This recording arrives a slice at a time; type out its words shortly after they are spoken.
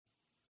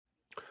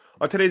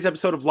On today's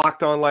episode of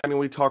Locked On Lightning,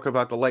 we talk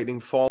about the Lightning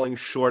falling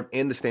short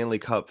in the Stanley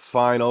Cup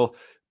final.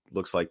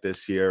 Looks like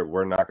this year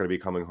we're not going to be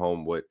coming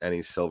home with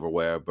any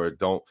silverware, but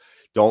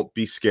don't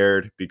be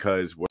scared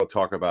because we'll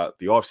talk about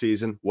the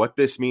offseason, what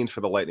this means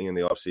for the Lightning in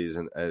the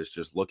offseason as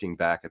just looking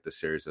back at the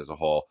series as a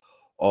whole,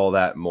 all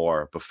that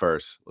more. But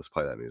first, let's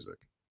play that music.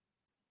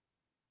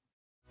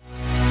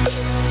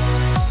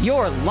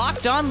 You're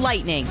Locked On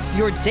Lightning,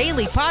 your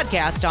daily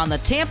podcast on the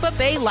Tampa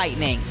Bay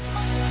Lightning.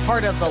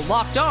 Part of the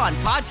Locked On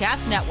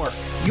Podcast Network,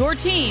 your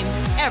team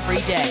every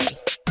day.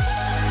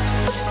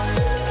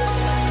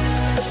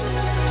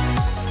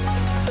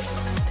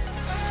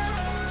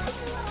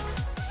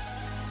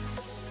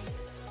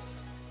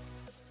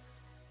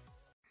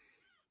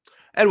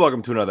 And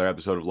welcome to another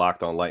episode of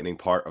Locked On Lightning,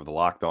 part of the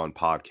Locked On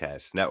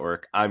Podcast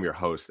Network. I'm your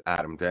host,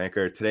 Adam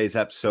Danker. Today's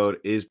episode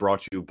is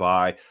brought to you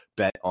by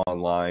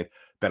BetOnline.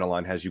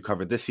 BetOnline has you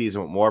covered this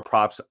season with more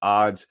props,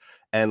 odds,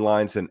 and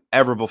lines than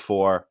ever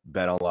before.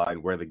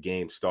 BetOnline, where the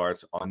game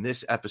starts. On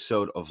this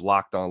episode of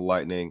Locked On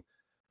Lightning,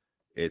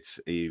 it's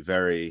a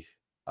very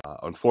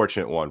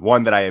unfortunate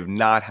one that I have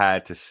not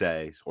had to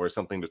say or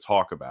something to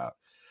talk about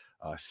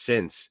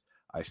since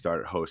I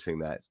started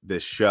hosting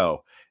this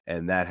show,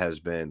 and that has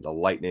been the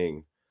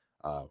Lightning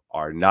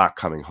are not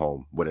coming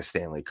home with a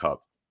Stanley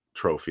Cup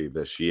trophy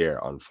this year,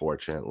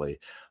 unfortunately.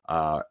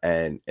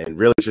 And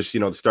really just,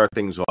 to start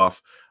things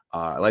off,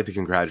 I'd like to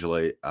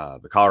congratulate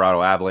the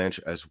Colorado Avalanche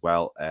as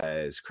well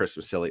as Chris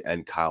Maselli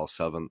and Kyle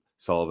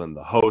Sullivan,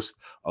 the host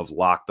of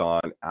Locked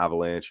On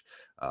Avalanche.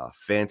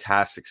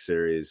 Fantastic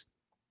series.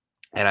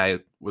 And I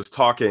was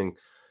talking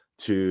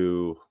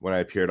to, when I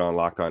appeared on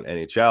Locked On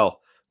NHL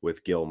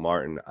with Gil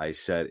Martin, I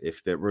said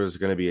if there was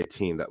going to be a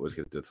team that was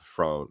going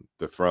to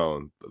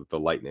dethrone the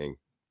Lightning,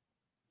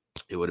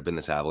 it would have been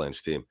this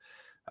Avalanche team.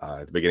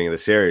 At the beginning of the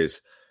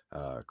series,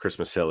 Chris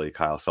Maselli,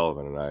 Kyle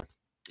Sullivan, and I,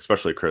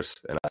 especially Chris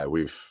and I,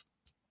 we've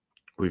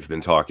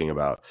been talking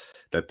about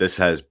that this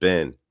has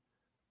been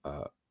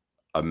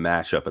a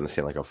matchup in the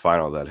Stanley Cup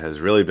final that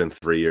has really been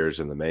 3 years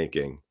in the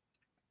making.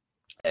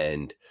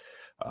 And,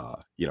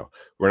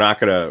 we're not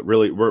going to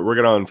really, we're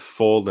going to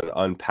unfold and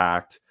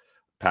unpack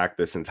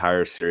this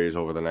entire series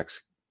over the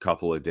next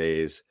couple of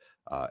days,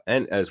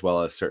 and as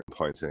well as certain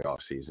points in the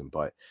offseason.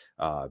 But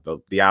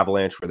the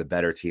Avalanche were the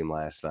better team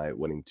last night,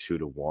 winning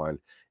 2-1,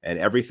 and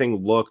everything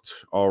looked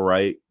all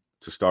right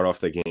to start off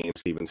the game.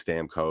 Steven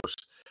Stamkos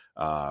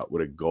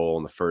with a goal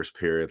in the first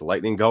period. The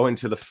Lightning go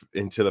into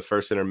the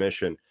first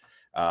intermission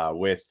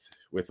with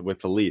the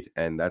lead,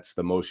 and that's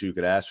the most you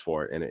could ask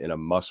for in a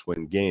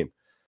must-win game.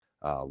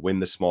 Win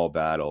the small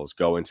battles,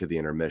 go into the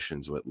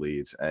intermissions with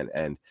leads,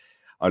 and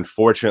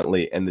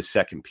unfortunately, in the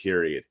second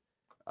period,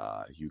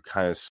 you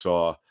kind of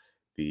saw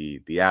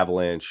the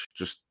Avalanche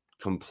just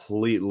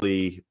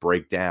completely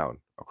break down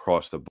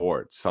across the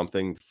board,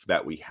 something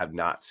that we have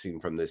not seen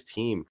from this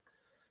team,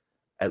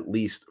 at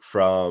least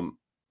from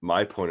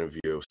my point of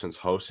view since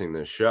hosting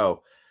this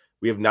show.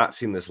 We have not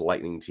seen this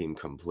Lightning team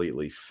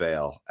completely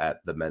fail at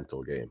the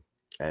mental game,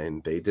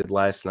 and they did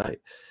last night.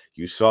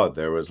 You saw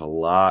there was a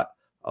lot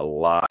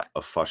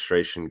of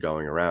frustration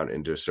going around,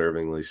 and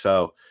deservingly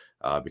so.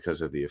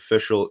 Because of the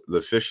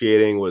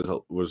officiating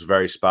was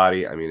very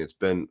spotty. I mean, it's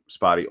been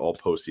spotty all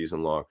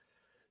postseason long.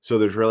 So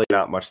there's really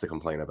not much to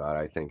complain about,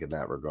 I think, in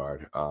that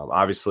regard.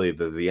 Obviously,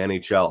 the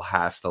NHL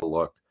has to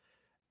look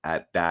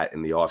at that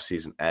in the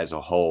offseason as a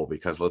whole,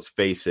 because let's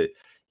face it,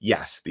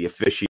 yes, the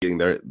officiating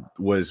there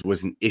was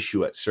an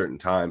issue at certain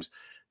times.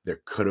 There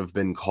could have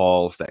been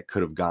calls that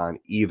could have gone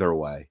either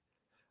way.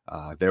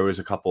 There was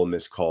a couple of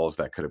missed calls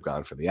that could have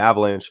gone for the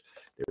Avalanche.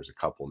 There was a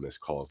couple of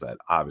missed calls that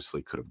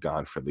obviously could have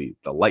gone for the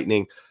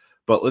Lightning.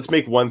 But let's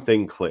make one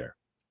thing clear,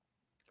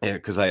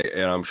 because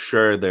I'm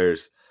sure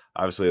there's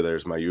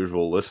my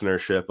usual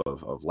listenership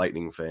of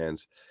Lightning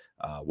fans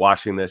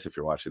watching this. If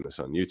you're watching this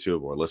on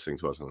YouTube or listening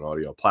to us on an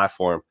audio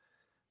platform,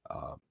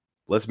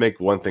 let's make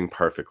one thing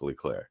perfectly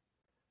clear.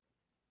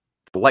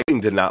 The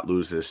Lightning did not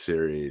lose this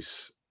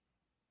series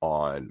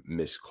on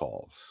missed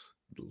calls.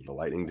 The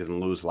Lightning didn't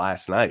lose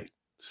last night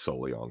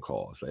solely on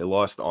calls. They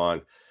lost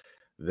on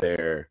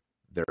their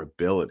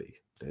ability,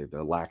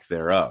 the lack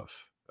thereof.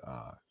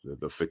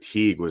 The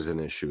fatigue was an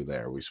issue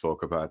there. We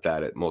spoke about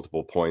that at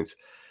multiple points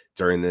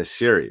during this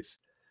series.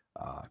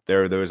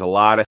 There was a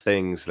lot of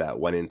things that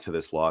went into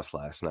this loss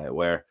last night,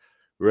 where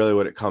really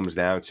what it comes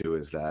down to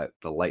is that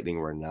the Lightning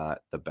were not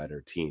the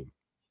better team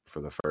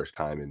for the first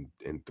time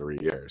in 3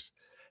 years.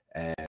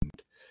 And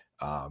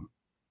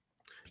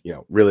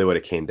really what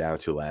it came down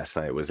to last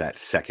night was that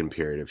second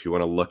period. If you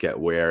want to look at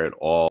where it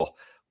all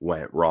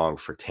went wrong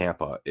for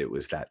Tampa, it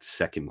was that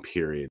second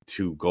period.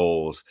 2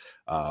 goals,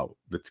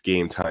 the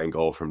game-tying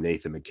goal from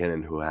Nathan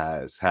MacKinnon, who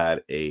has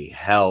had a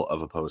hell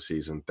of a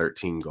postseason,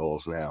 13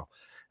 goals now,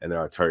 and then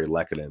Artturi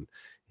Lehkonen,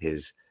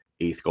 his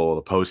 8th goal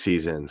of the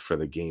postseason for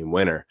the game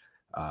winner.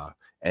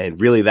 And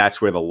really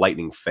that's where the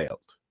Lightning failed.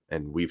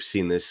 And we've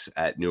seen this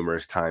at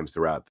numerous times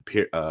throughout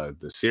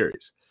the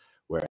series,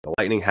 where the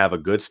Lightning have a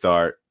good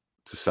start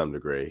to some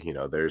degree.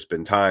 There's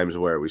been times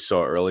where we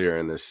saw earlier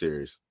in this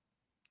series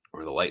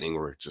where the Lightning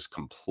were just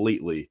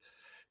completely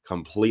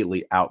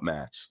completely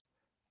outmanned,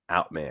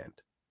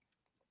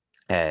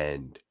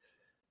 and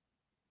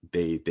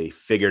they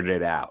figured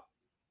it out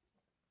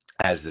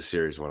as the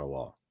series went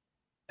along,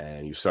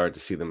 and you started to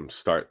see them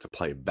start to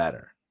play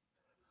better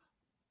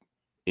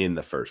in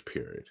the first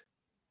period.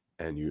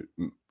 And you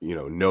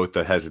note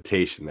the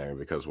hesitation there,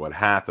 because what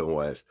happened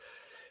was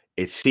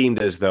it seemed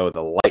as though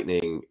the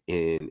Lightning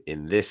in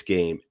this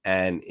game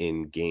and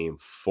in game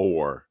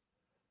 4,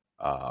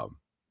 I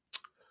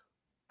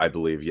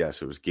believe,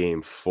 yes, it was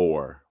game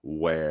 4,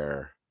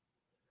 where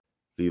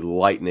the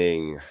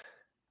Lightning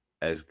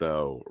as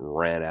though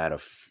ran out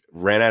of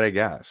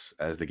gas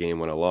as the game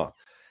went along.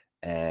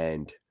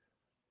 And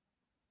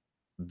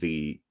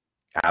the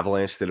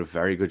Avalanche did a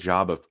very good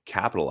job of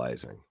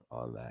capitalizing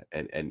on that,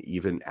 and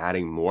even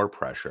adding more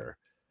pressure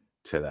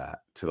to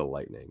the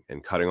Lightning,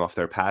 and cutting off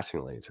their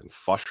passing lanes and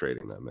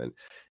frustrating them,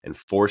 and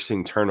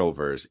forcing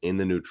turnovers in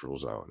the neutral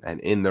zone and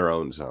in their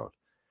own zone.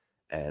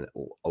 And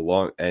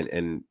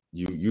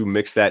you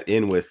mix that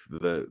in with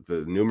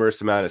the numerous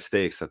amount of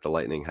mistakes that the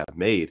Lightning have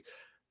made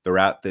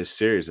throughout this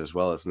series, as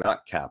well as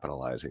not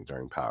capitalizing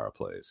during power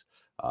plays,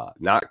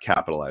 not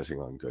capitalizing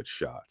on good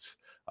shots,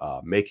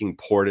 making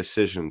poor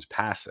decisions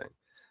passing.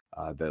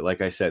 That,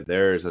 like I said,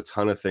 there's a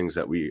ton of things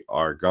that we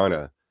are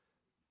gonna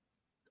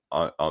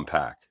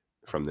unpack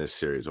from this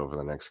series over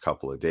the next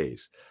couple of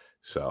days.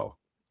 So,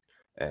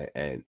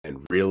 and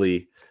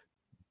really,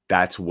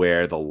 that's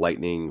where the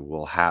Lightning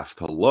will have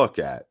to look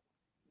at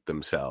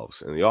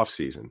themselves in the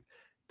offseason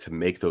to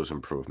make those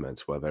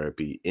improvements, whether it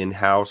be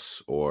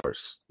in-house or,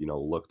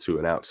 look to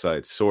an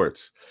outside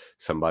source,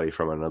 somebody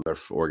from another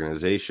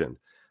organization,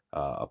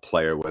 a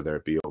player, whether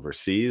it be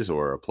overseas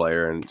or a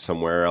player in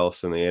somewhere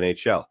else in the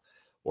NHL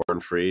or in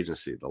free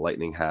agency. The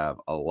Lightning have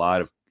a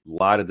lot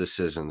of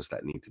decisions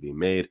that need to be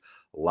made,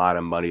 a lot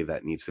of money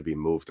that needs to be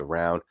moved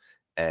around,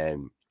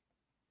 and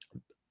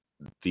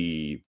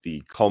the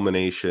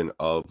culmination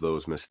of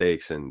those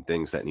mistakes and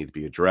things that need to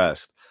be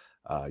addressed,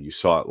 you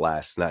saw it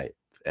last night.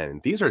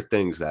 And these are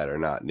things that are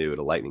not new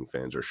to Lightning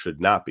fans, or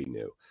should not be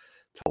new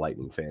to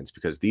Lightning fans,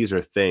 because these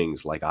are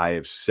things, like I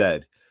have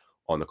said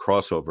on the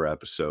crossover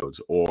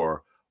episodes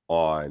or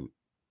on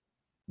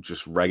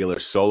just regular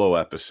solo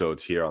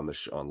episodes here on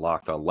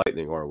Locked On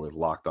Lightning, or with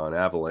Locked On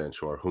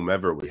Avalanche, or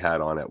whomever we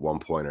had on at one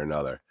point or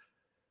another.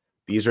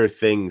 These are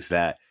things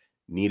that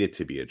needed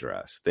to be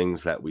addressed,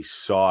 things that we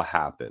saw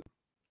happen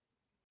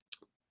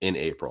in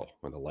April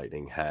when the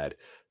Lightning had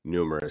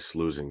numerous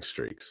losing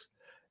streaks.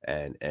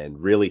 And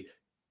really,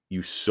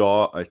 you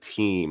saw a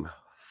team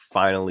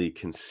finally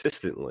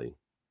consistently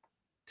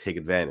take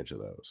advantage of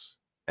those.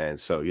 And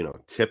so,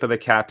 tip of the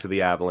cap to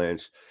the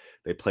Avalanche.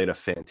 They played a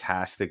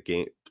fantastic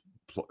game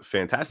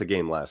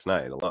last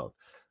night alone.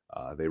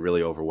 They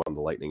really overwhelmed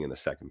the Lightning in the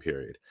second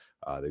period.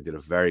 They did a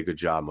very good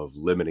job of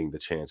limiting the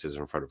chances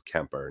in front of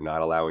Kemper,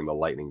 not allowing the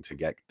Lightning to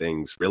get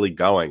things really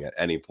going at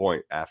any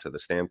point after the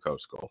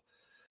Stamkos goal.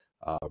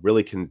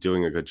 Really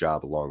doing a good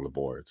job along the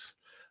boards,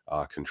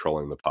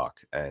 controlling the puck,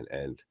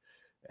 and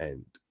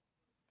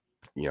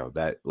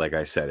that, like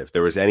I said, if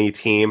there was any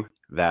team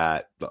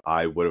that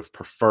I would have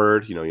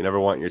preferred, you never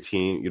want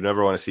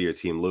to see your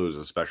team lose,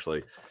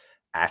 especially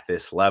at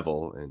this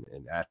level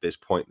and at this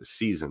point in the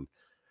season.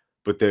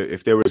 But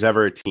if there was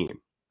ever a team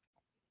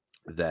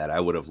that I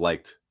would have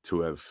liked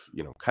to have,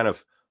 kind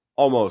of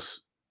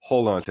almost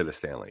hold on to the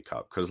Stanley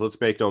Cup, because let's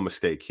make no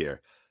mistake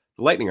here,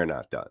 the Lightning are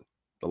not done.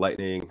 The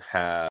Lightning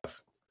have,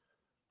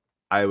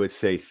 I would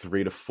say,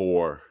 3 to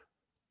 4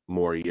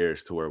 more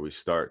years to where we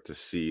start to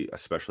see,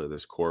 especially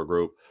this core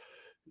group,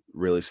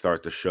 really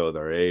start to show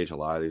their age. A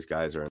lot of these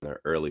guys are in their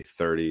early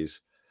 30s,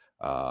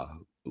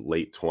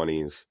 late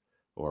 20s,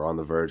 or on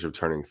the verge of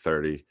turning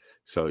 30.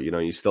 So,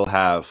 you still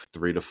have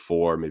 3 to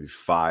 4, maybe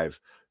 5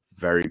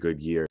 very good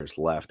years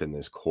left in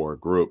this core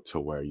group to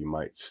where you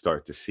might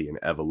start to see an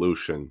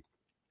evolution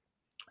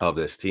of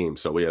this team.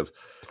 So we have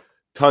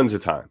tons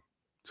of time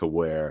to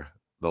where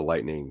the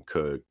Lightning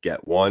could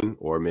get 1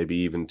 or maybe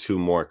even 2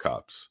 more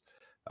cups.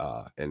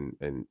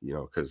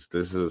 Because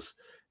this is,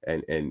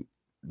 and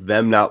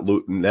them not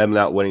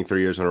winning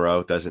 3 years in a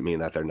row doesn't mean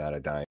that they're not a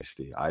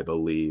dynasty. I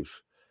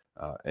believe,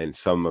 and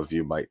some of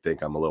you might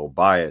think I'm a little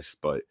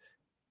biased, but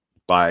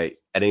by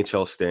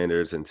NHL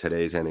standards in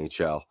today's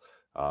NHL,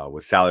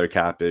 with salary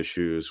cap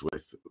issues,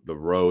 with the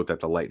road that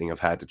the Lightning have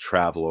had to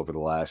travel over the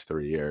last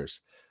 3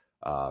 years,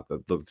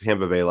 the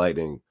Tampa Bay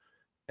Lightning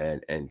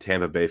and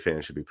Tampa Bay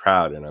fans should be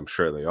proud, and I'm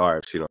sure they are.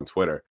 I've seen on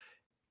Twitter,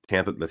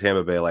 the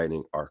Tampa Bay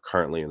Lightning are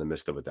currently in the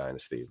midst of a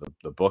dynasty.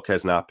 The book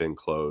has not been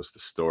closed. The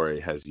story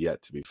has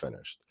yet to be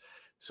finished.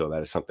 So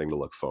that is something to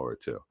look forward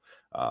to.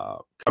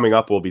 Coming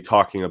up, we'll be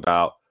talking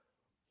about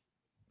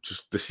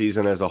just the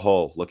season as a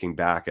whole, looking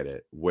back at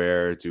it.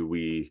 Where do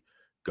we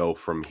go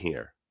from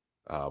here?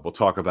 We'll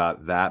talk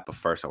about that, but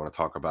first I want to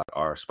talk about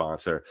our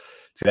sponsor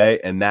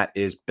today, and that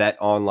is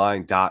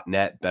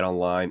betonline.net.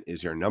 BetOnline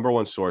is your number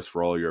one source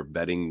for all your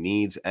betting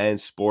needs and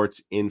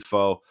sports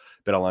info.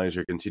 BetOnline is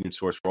your continued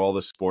source for all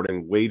the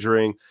sporting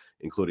wagering,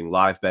 including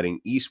live betting,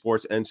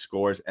 esports, and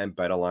scores, and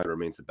BetOnline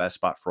remains the best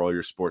spot for all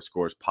your sports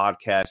scores,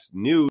 podcasts,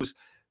 news,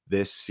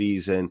 this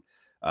season.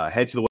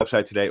 Head to the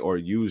website today or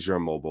use your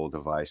mobile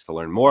device to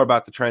learn more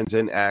about the trends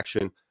in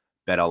action.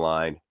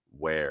 BetOnline,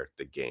 where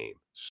the game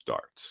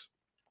starts.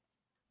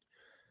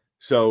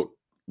 So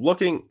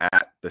looking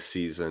at the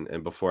season,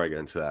 and before I get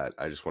into that,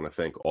 I just want to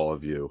thank all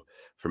of you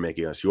for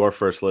making us your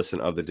first listen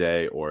of the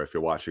day, or if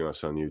you're watching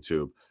us on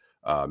YouTube,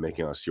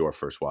 making us your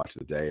first watch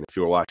of the day. And if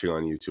you are watching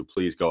on YouTube,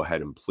 please go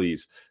ahead and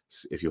please,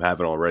 if you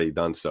haven't already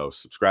done so,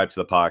 subscribe to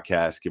the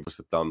podcast, give us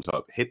a thumbs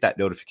up, hit that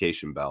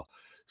notification bell.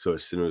 So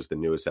as soon as the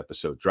newest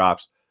episode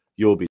drops,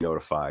 you'll be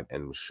notified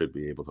and should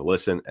be able to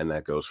listen. And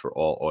that goes for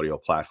all audio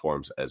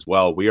platforms as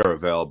well. We are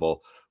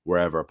available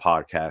wherever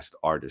podcasts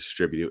are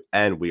distributed,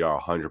 and we are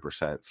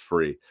 100%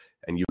 free.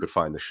 And you could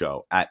find the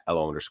show at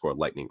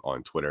LO_Lightning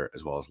on Twitter,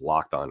 as well as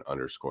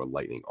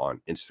LockedOn_Lightning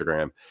on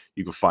Instagram.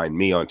 You can find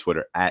me on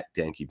Twitter at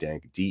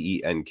DankyDank,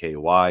 DENKY,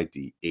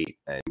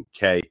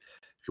 D8NK.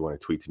 If you want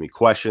to tweet to me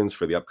questions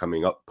for the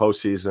upcoming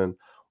postseason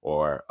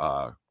or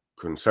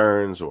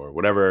concerns or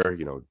whatever,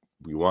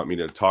 you want me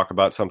to talk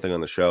about something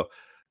on the show,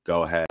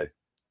 go ahead,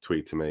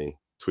 tweet to me,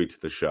 tweet to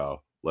the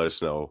show, let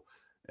us know,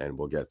 and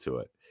we'll get to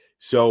it.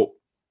 So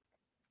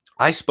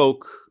I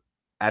spoke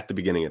at the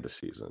beginning of the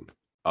season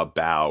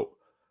about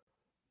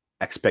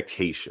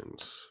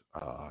expectations.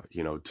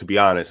 To be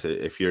honest,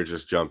 if you're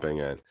just jumping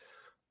in,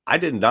 I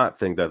did not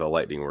think that the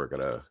Lightning were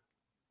going to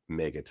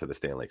make it to the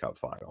Stanley Cup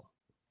final.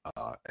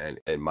 And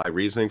my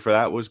reasoning for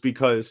that was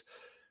because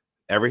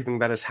everything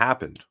that has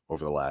happened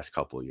over the last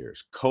couple of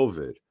years,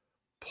 COVID,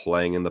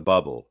 playing in the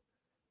bubble,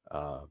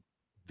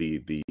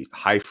 the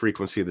high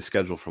frequency of the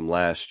schedule from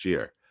last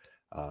year,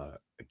 a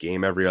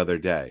game every other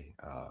day,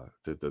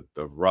 the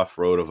rough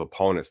road of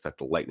opponents that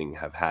the Lightning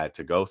have had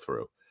to go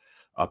through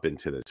up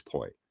into this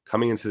point,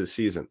 coming into the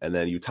season, and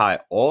then you tie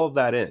all of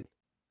that in,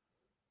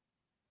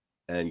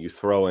 and you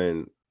throw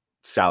in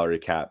salary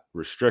cap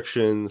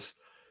restrictions,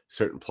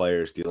 certain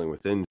players dealing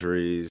with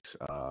injuries,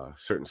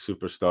 certain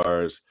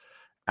superstars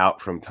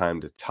out from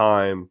time to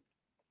time.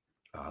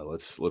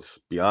 Let's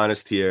be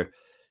honest here.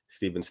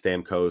 Steven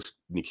Stamkos,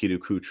 Nikita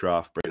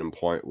Kucherov, Brayden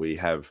Point, we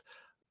have,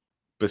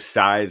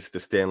 besides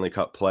the Stanley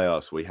Cup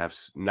playoffs, we have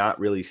not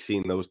really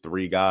seen those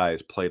three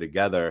guys play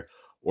together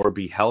or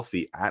be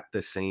healthy at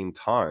the same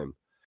time.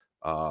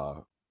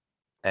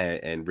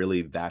 And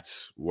really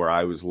that's where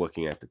I was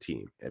looking at the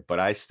team.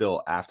 But I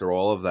still, after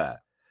all of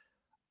that,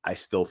 I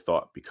still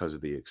thought because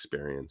of the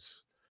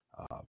experience,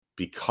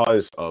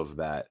 because of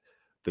that,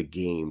 the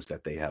games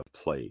that they have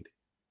played,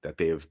 that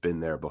they have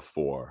been there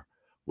before,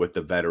 with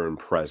the veteran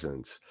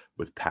presence,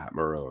 with Pat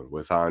Maroon,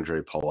 with Andre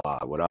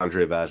Palat, with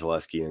Andre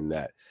Vasilevsky in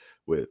net,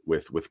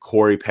 with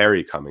Corey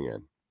Perry coming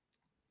in,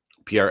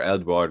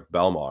 Pierre-Edouard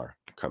Bellemare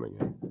coming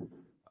in.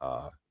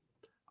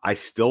 I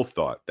still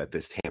thought that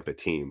this Tampa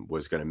team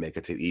was going to make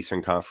it to the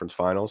Eastern Conference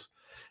Finals,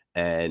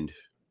 and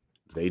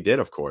they did,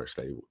 of course.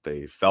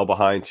 They fell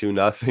behind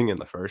 2-0 in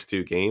the first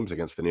two games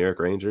against the New York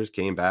Rangers,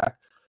 came back,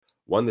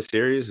 won the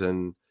series,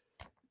 and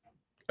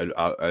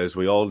as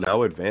we all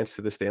know, advanced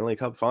to the Stanley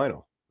Cup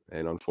final,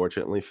 and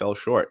unfortunately fell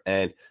short.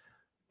 And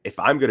if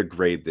I'm going to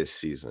grade this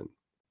season,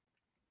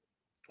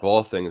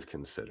 all things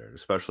considered,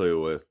 especially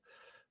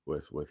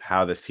with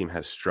how this team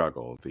has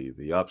struggled,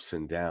 the ups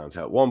and downs.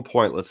 At one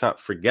point, let's not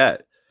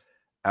forget,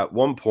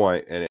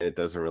 and it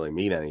doesn't really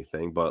mean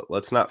anything, but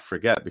let's not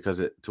forget, because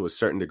to a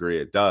certain degree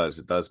it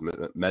does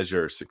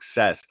measure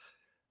success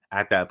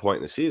at that point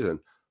in the season.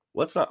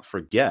 Let's not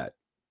forget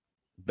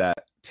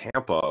that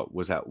Tampa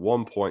was at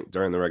one point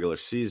during the regular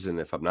season,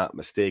 if I'm not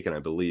mistaken, I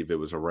believe it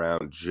was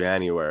around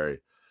January,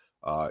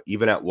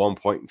 even at one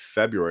point in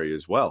February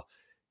as well.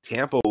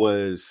 Tampa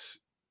was,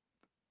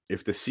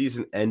 if the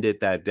season ended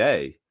that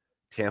day,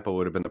 Tampa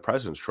would have been the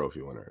President's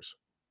Trophy winners.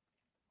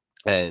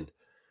 And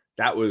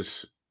that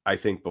was, I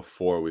think,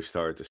 before we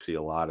started to see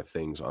a lot of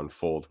things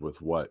unfold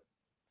with what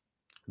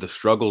the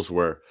struggles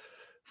were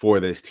for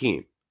this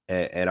team.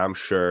 And I'm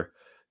sure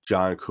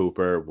John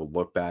Cooper will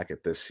look back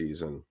at this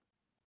season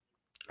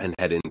and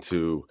head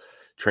into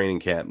training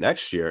camp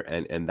next year,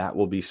 and that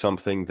will be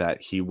something that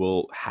he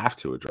will have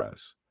to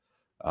address.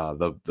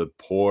 The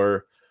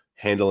poor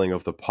handling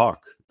of the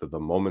puck, the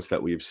moments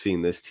that we've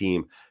seen this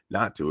team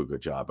not do a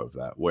good job of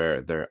that,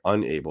 where they're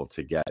unable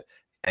to get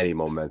any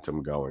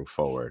momentum going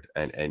forward,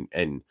 and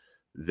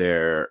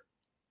their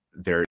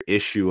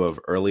issue of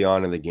early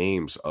on in the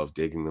games of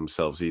digging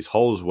themselves these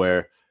holes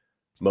where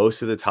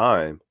most of the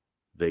time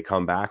they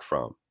come back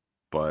from,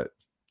 but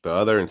the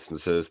other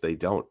instances they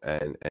don't,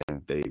 and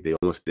they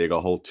almost dig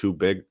a hole too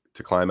big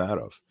to climb out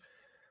of.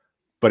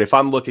 But if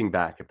I'm looking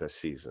back at this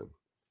season,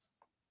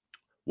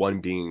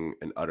 1 being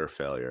an utter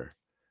failure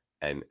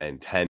and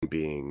 10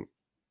 being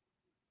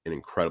an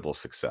incredible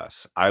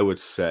success, I would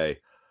say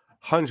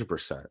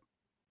 100%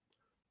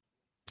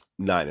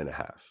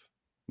 9.5.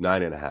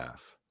 9.5.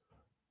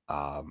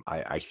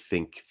 I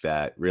think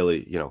that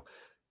really,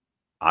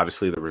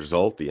 obviously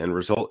the end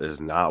result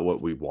is not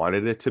what we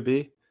wanted it to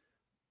be.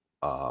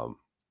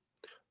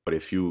 But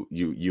if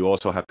you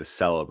also have to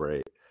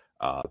celebrate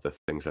the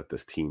things that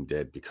this team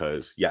did,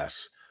 because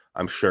yes,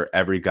 I'm sure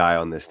every guy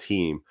on this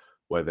team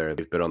whether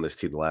they've been on this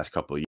team the last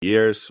couple of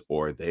years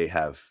or they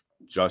have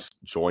just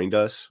joined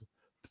us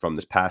from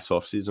this past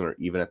offseason or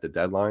even at the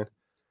deadline.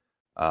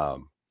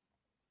 I'm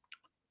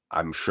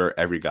sure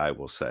every guy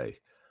will say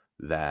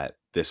that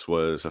this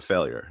was a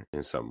failure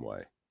in some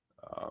way.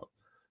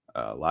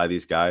 A lot of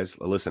these guys,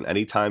 listen,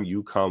 anytime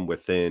you come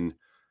within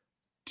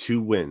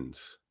 2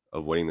 wins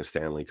of winning the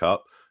Stanley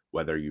Cup,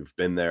 whether you've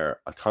been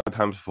there a ton of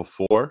times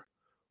before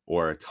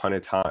or a ton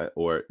of time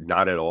or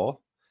not at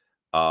all,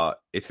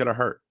 it's going to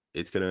hurt.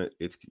 It's going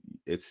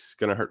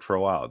to hurt for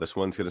a while. This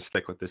one's going to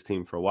stick with this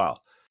team for a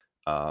while.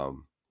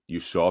 You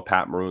saw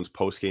Pat Maroon's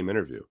post-game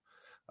interview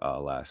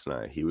last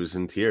night. He was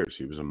in tears.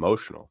 He was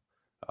emotional.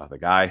 The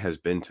guy has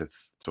been to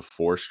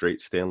 4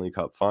 straight Stanley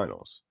Cup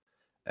finals,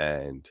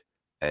 and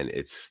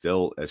it's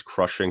still as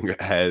crushing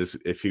as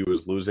if he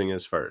was losing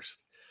his first.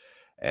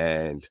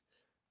 And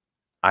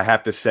I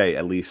have to say,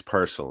 at least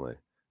personally,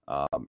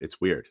 it's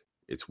weird.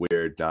 It's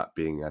weird not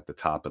being at the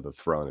top of the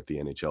throne at the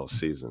NHL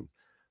season,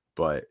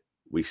 but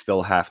we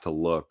still have to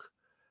look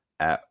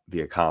at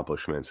the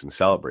accomplishments and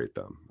celebrate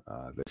them.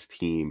 This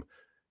team,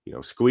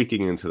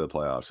 squeaking into the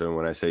playoffs. And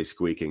when I say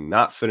squeaking,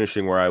 not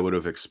finishing where I would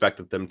have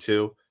expected them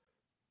to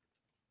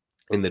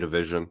in the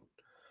division.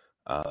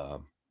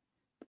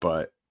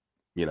 But,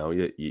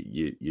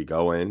 you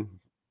go in,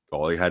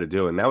 all you had to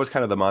do. And that was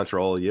kind of the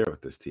mantra all year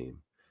with this team.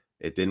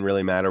 It didn't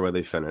really matter where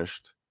they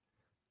finished.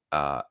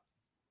 As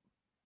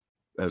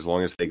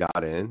long as they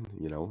got in,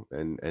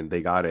 and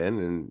they got in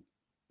and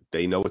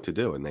they know what to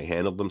do. And they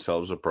handled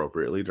themselves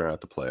appropriately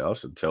throughout the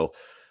playoffs until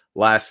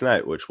last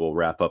night, which we'll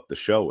wrap up the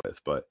show with.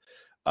 But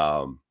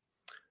I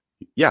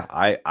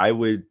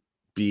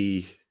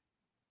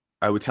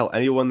would tell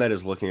anyone that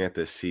is looking at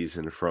this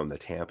season from the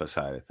Tampa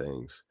side of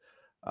things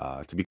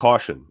to be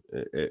cautioned.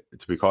 If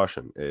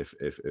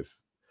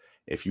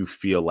you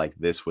feel like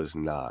this was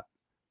not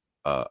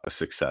a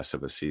success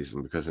of a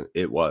season, because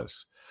it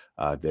was.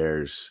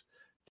 There's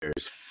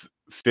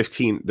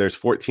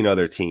 14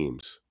 other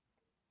teams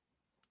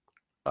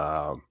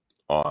in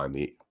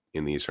the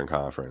Eastern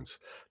Conference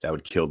that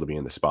would kill to be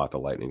in the spot the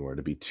Lightning were,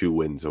 to be 2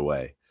 wins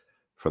away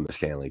from the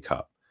Stanley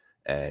Cup.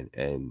 And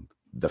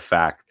the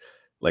fact,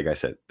 like I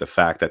said, the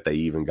fact that they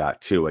even got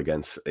 2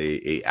 against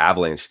a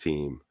Avalanche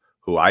team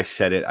who, I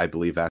said it, I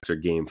believe after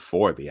game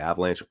 4, the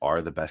Avalanche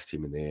are the best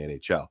team in the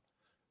NHL.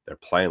 They're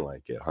playing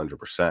like it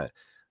 100%.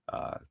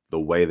 The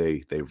way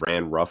they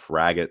ran rough,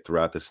 ragged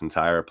throughout this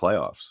entire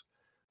playoffs.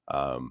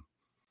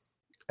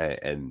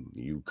 And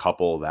you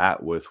couple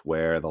that with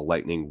where the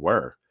Lightning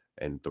were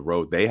and the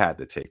road they had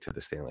to take to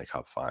the Stanley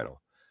Cup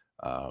final.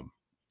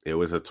 It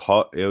was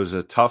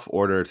a tough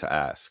order to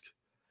ask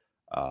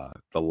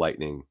the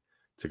Lightning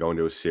to go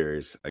into a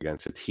series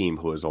against a team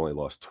who has only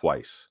lost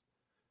twice.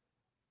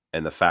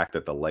 And the fact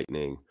that the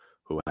Lightning,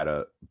 who had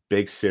a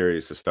big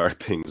series to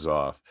start things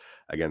off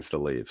against the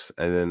Leafs,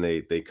 and then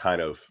they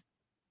kind of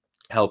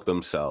helped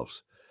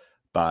themselves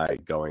by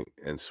going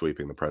and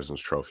sweeping the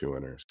President's Trophy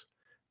winners,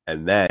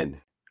 and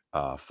then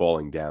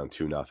falling down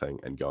 2-0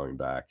 and going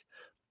back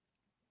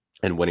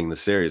and winning the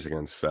series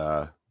against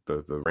the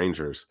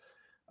Rangers.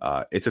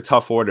 It's a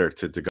tough order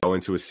to go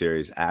into a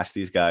series, ask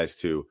these guys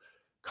to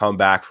come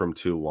back from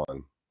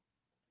 2-1,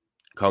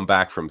 come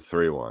back from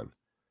 3-1,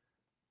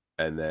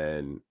 and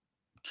then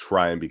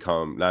try and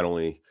become not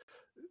only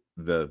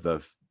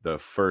the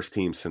first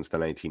team since the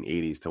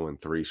 1980s to win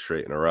 3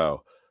 straight in a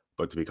row,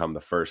 but to become the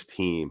first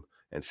team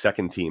and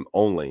second team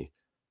only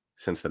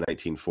since the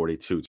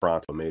 1942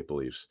 Toronto Maple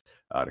Leafs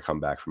to come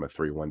back from a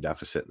 3-1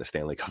 deficit in the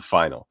Stanley Cup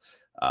final.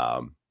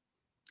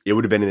 It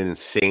would have been an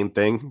insane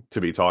thing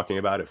to be talking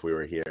about if we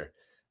were here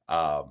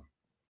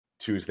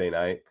Tuesday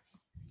night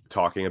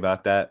talking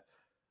about that.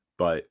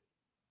 But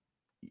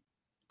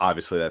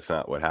obviously that's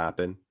not what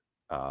happened.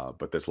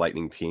 But this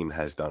Lightning team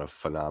has done a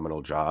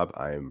phenomenal job.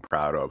 I am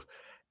proud of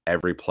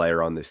every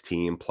player on this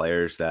team,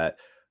 players that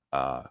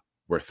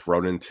were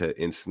thrown into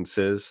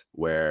instances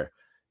where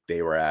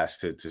they were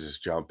asked to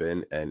just jump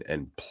in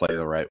and play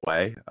the right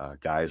way.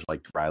 Guys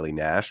like Riley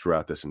Nash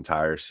throughout this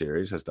entire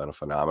series has done a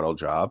phenomenal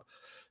job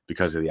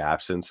because of the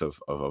absence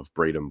of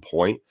Braden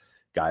Point.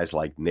 Guys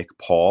like Nick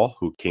Paul,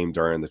 who came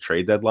during the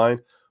trade deadline,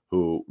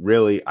 who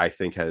really, I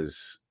think,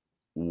 has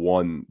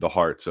won the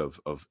hearts of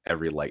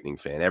every Lightning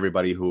fan.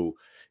 Everybody who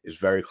is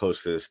very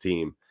close to this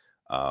team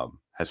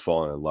has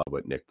fallen in love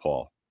with Nick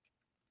Paul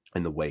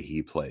and the way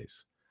he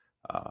plays.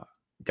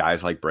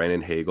 Guys like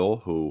Brandon Hagel,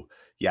 who,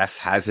 yes,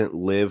 hasn't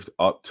lived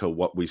up to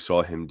what we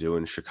saw him do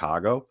in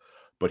Chicago,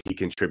 but he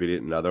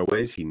contributed in other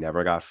ways. He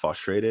never got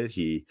frustrated.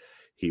 He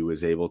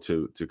was able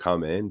to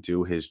come in,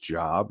 do his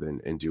job,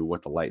 and do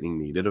what the Lightning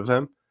needed of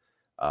him.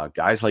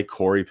 Guys like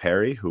Corey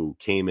Perry, who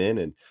came in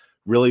and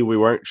really we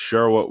weren't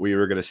sure what we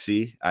were going to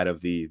see out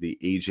of the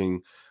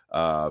aging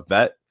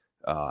vet.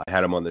 I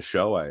had him on the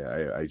show.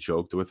 I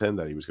joked with him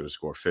that he was going to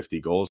score 50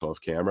 goals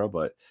off camera,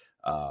 but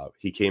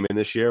he came in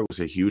this year, was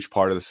a huge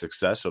part of the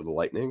success of the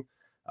Lightning.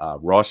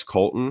 Ross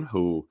Colton,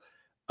 who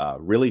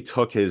really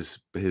took his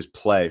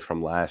play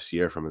from last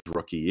year, from his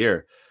rookie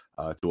year,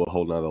 to a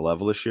whole nother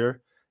level this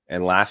year.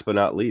 And last but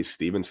not least,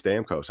 Steven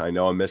Stamkos. I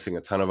know I'm missing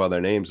a ton of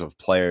other names of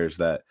players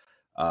that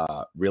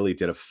really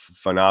did a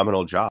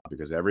phenomenal job,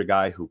 because every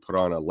guy who put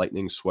on a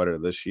Lightning sweater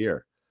this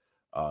year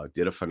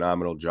did a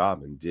phenomenal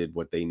job and did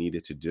what they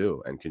needed to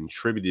do and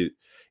contributed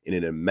in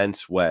an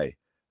immense way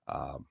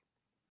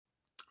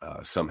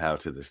somehow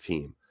to this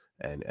team.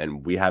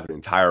 And we have an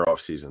entire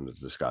offseason to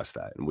discuss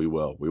that, and we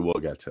will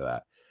get to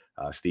that.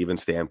 Steven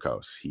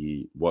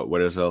Stamkos,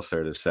 what is else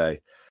there to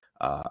say?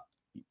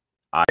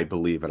 I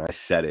believe, and I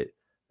said it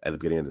at the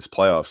beginning of this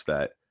playoffs,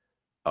 that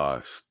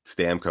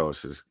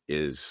Stamkos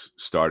is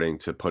starting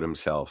to put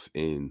himself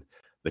in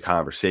the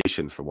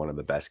conversation for one of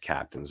the best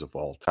captains of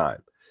all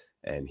time.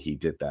 And he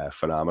did that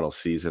phenomenal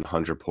season,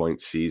 100-point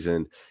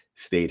season,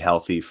 stayed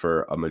healthy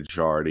for a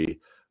majority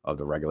of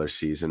the regular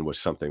season, was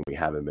something we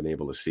haven't been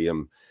able to see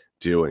him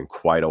do in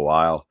quite a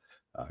while.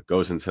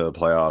 Goes into the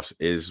playoffs,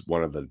 is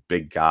one of the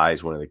big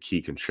guys, one of the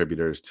key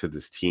contributors to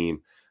this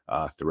team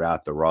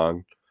throughout the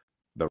run.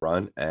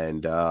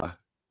 And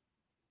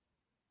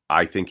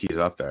I think he's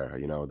up there.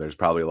 There's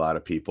probably a lot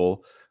of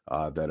people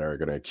that are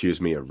going to accuse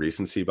me of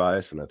recency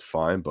bias, and that's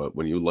fine. But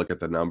when you look at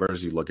the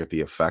numbers, you look at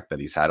the effect that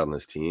he's had on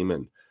this team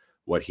and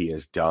what he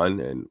has done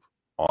and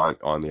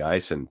on the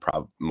ice, and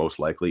most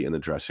likely in the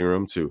dressing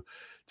room to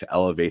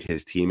elevate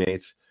his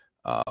teammates,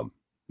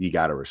 you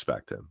got to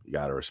respect him.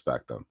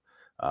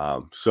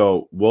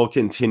 So we'll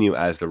continue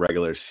as the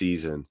regular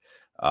season,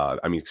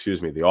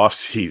 the off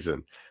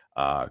season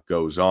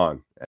goes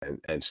on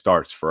and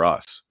starts for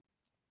us.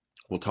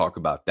 We'll talk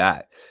about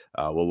that.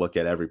 We'll look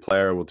at every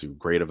player. We'll do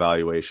great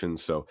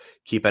evaluations. So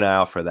keep an eye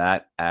out for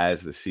that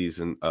as the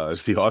season,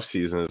 as the off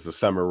season, as the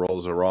summer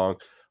rolls along.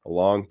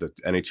 The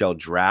NHL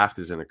draft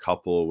is in a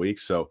couple of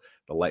weeks, so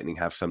the Lightning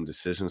have some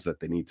decisions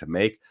that they need to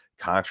make.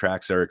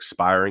 Contracts are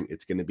expiring.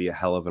 It's going to be a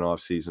hell of an off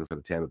season for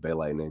the Tampa Bay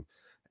Lightning,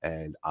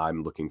 and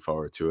I'm looking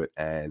forward to it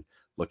and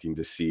looking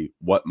to see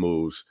what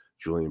moves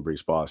Julien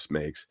Brisebois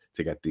makes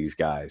to get these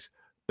guys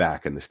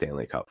back in the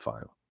Stanley Cup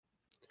final.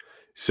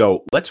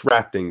 So let's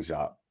wrap things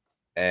up.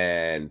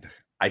 And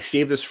I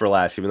saved this for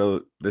last, even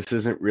though this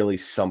isn't really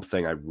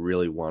something I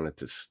really wanted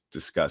to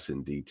discuss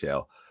in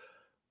detail.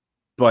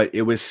 But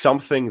it was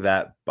something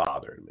that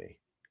bothered me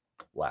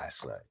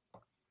last night.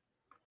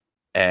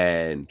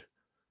 And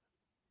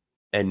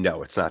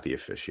no, it's not the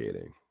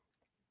officiating.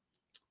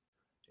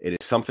 It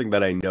is something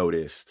that I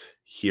noticed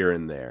here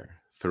and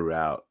there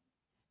throughout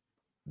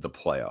the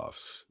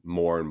playoffs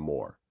more and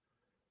more,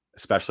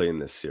 especially in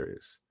this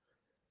series.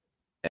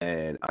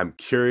 And I'm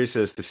curious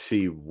as to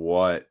see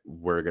what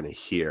we're going to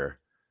hear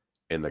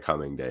in the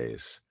coming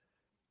days.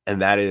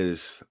 And that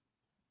is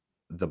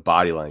the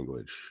body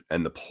language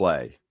and the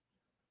play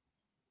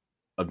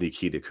of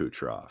Nikita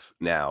Kucherov.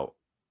 Now,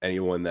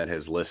 anyone that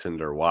has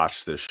listened or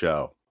watched this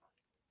show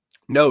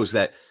knows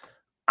that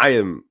I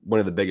am one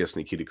of the biggest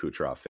Nikita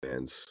Kucherov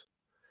fans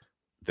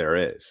there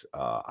is.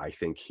 I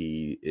think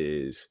he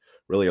is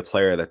really a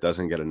player that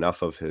doesn't get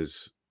enough of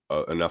his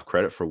enough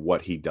credit for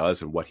what he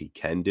does and what he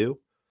can do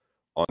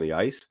on the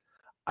ice.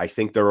 I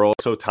think there are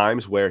also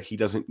times where he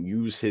doesn't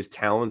use his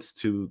talents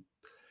to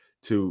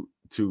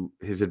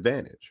his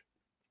advantage.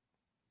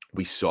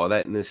 We saw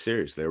that in this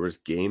series. There was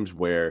games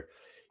where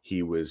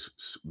he was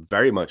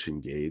very much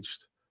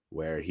engaged,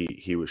 where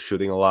he was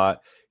shooting a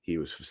lot. He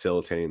was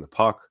facilitating the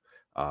puck.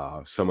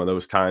 Some of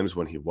those times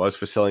when he was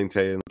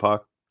facilitating the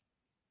puck,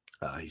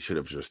 he should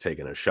have just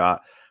taken a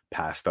shot,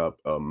 passed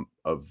up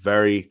a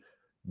very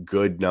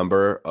good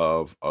number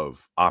of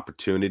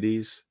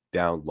opportunities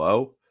down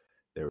low.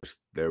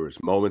 There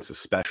was moments,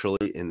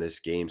 especially in this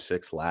Game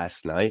 6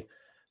 last night,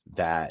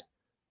 that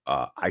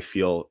I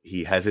feel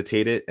he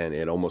hesitated, and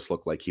it almost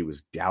looked like he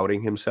was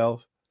doubting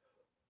himself.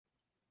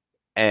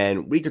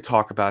 And we could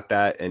talk about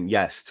that. And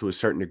yes, to a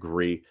certain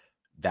degree,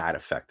 that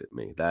affected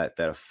me. That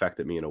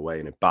affected me in a way,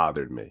 and it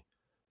bothered me.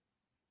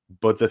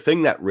 But the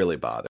thing that really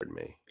bothered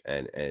me,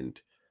 and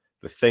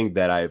the thing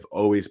that I've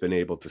always been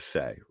able to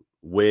say,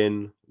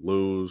 win,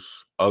 lose,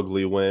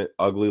 ugly win,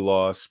 ugly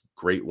loss,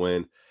 great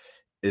win,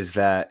 is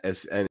that,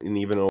 and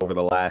even over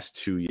the last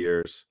 2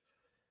 years,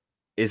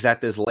 is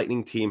that this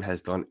Lightning team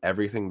has done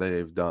everything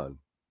they've done.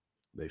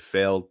 They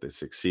failed, they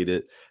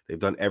succeeded. They've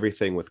done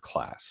everything with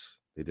class.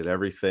 They did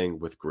everything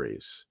with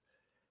grace.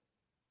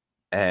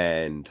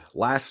 And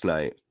last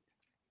night,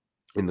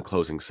 in the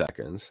closing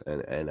seconds,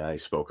 and I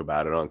spoke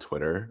about it on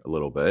Twitter a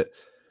little bit,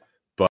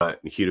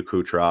 but Nikita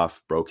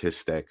Kucherov broke his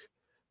stick,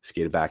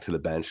 skated back to the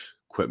bench,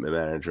 equipment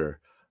manager,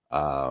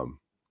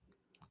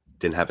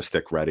 didn't have a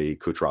stick ready.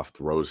 Kucherov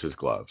throws his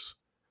gloves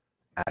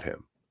at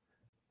him.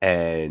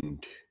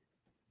 And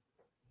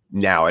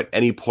now at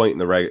any point in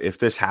the if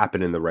this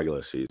happened in the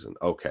regular season,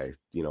 okay,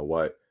 you know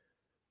what?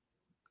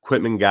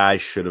 Equipment guy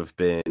should have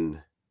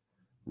been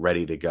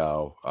ready to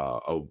go.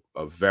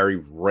 A very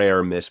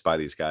rare miss by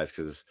these guys,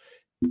 because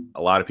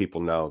a lot of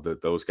people know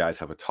that those guys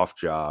have a tough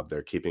job.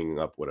 They're keeping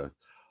up with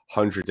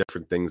 100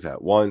 different things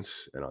at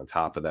once. And on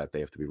top of that,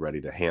 they have to be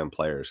ready to hand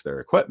players their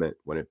equipment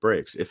when it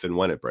breaks, if and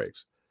when it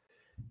breaks.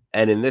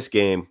 And in this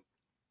game,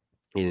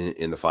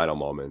 in the final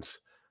moments,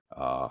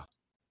 the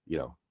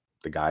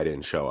guy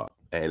didn't show up.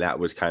 And that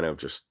was kind of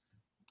just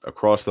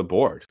across the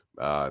board.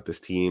 This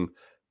team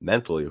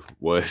mentally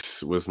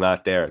was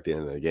not there at the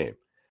end of the game.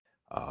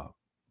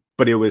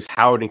 But it was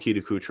how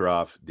Nikita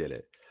Kucherov did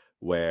it,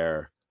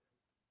 where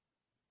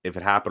if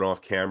it happened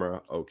off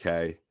camera,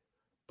 okay.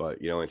 But,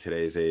 in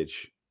today's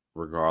age,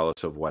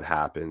 regardless of what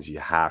happens, you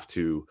have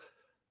to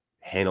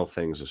handle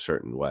things a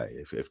certain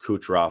way. If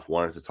Kucherov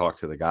wanted to talk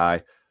to the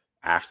guy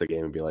after the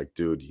game and be like,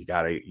 dude, you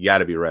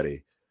gotta be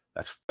ready.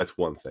 That's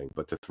one thing.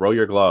 But to throw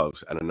your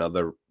gloves at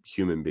another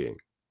human being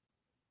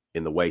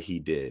in the way he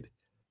did,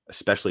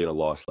 especially in a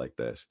loss like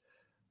this,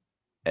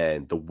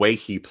 and the way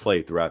he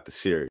played throughout the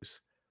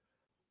series,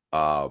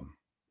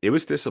 it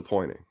was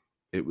disappointing.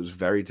 It was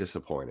very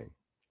disappointing.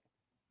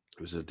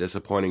 It was a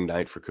disappointing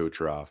night for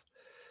Kucherov.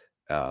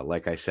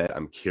 Like I said,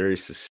 I'm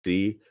curious to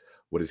see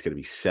what is going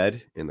to be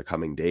said in the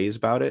coming days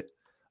about it.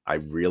 I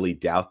really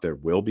doubt there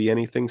will be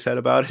anything said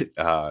about it.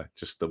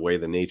 Just the way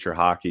the nature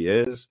hockey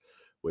is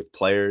with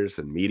players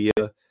and media,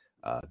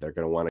 they're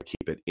going to want to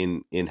keep it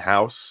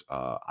in-house.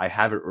 I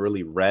haven't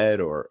really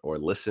read or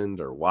listened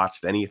or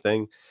watched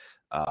anything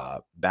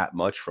that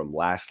much from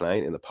last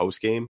night in the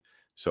postgame.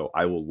 So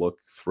I will look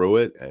through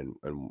it, and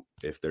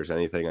if there's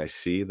anything I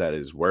see that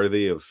is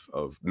worthy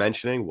of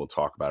mentioning, we'll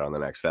talk about it on the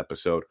next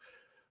episode.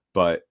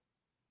 But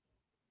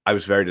I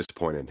was very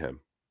disappointed in him.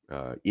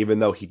 Even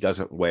though he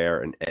doesn't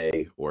wear an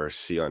A or a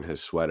C on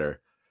his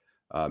sweater,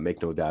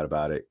 make no doubt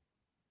about it,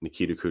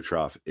 Nikita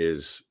Kucherov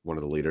is one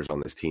of the leaders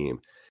on this team.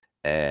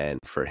 And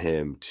for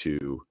him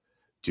to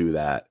do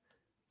that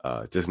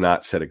does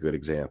not set a good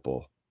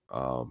example.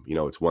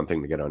 It's one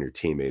thing to get on your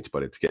teammates,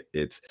 but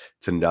it's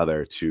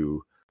another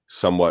to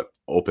somewhat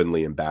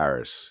openly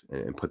embarrass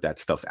and put that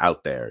stuff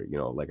out there.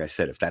 Like I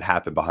said, if that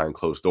happened behind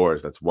closed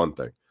doors, that's one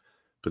thing.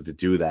 But to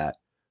do that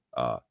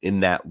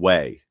in that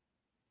way,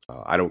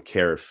 I don't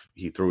care if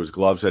he threw his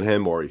gloves at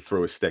him or he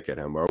threw a stick at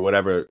him or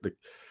whatever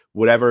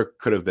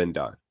could have been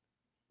done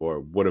or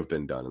would have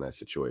been done in that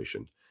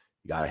situation.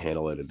 You got to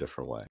handle it a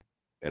different way.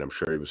 And I'm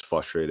sure he was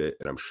frustrated,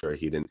 and I'm sure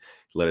he didn't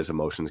let his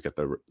emotions get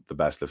the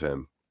best of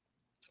him.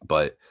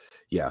 But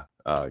yeah,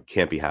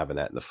 can't be having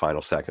that in the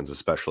final seconds,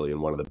 especially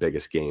in one of the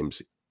biggest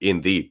games,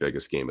 in the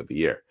biggest game of the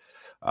year.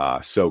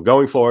 So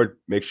going forward,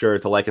 make sure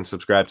to like and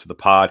subscribe to the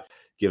pod.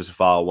 Give us a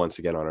follow once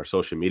again on our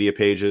social media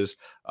pages,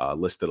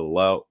 listed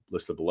below.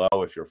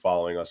 If you're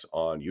following us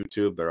on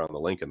YouTube, they're on the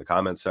link in the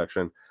comment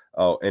section.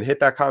 Oh, and hit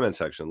that comment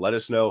section. Let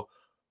us know,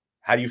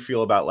 how do you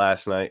feel about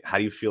last night? How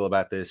do you feel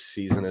about this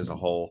season as a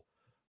whole?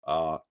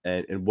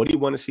 And what do you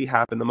want to see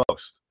happen the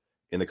most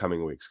in the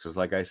coming weeks? Because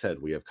like I said,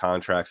 we have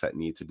contracts that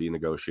need to be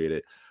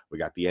negotiated. We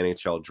got the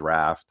NHL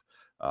draft,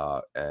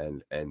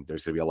 and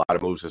there's going to be a lot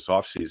of moves this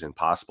offseason,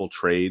 possible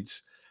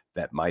trades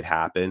that might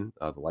happen.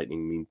 The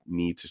Lightning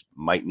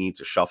might need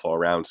to shuffle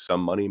around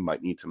some money,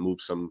 might need to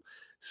move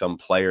some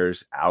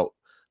players out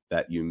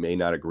that you may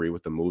not agree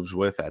with the moves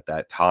with at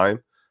that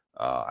time.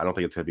 I don't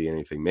think it's going to be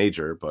anything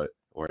major,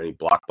 or any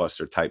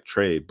blockbuster type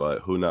trade,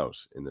 but who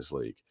knows in this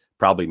league?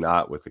 Probably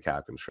not with the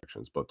cap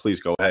constrictions, but please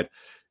go ahead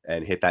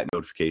and hit that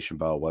notification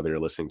bell, whether you're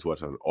listening to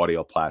us on an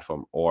audio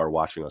platform or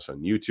watching us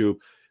on YouTube,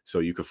 so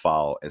you can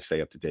follow and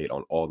stay up to date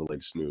on all the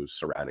latest news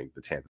surrounding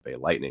the Tampa Bay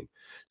Lightning.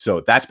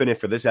 So that's been it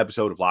for this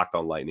episode of Locked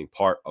On Lightning,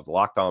 part of the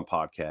Locked On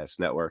Podcast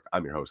Network.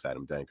 I'm your host,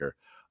 Adam Danker.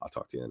 I'll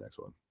talk to you in the next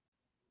one.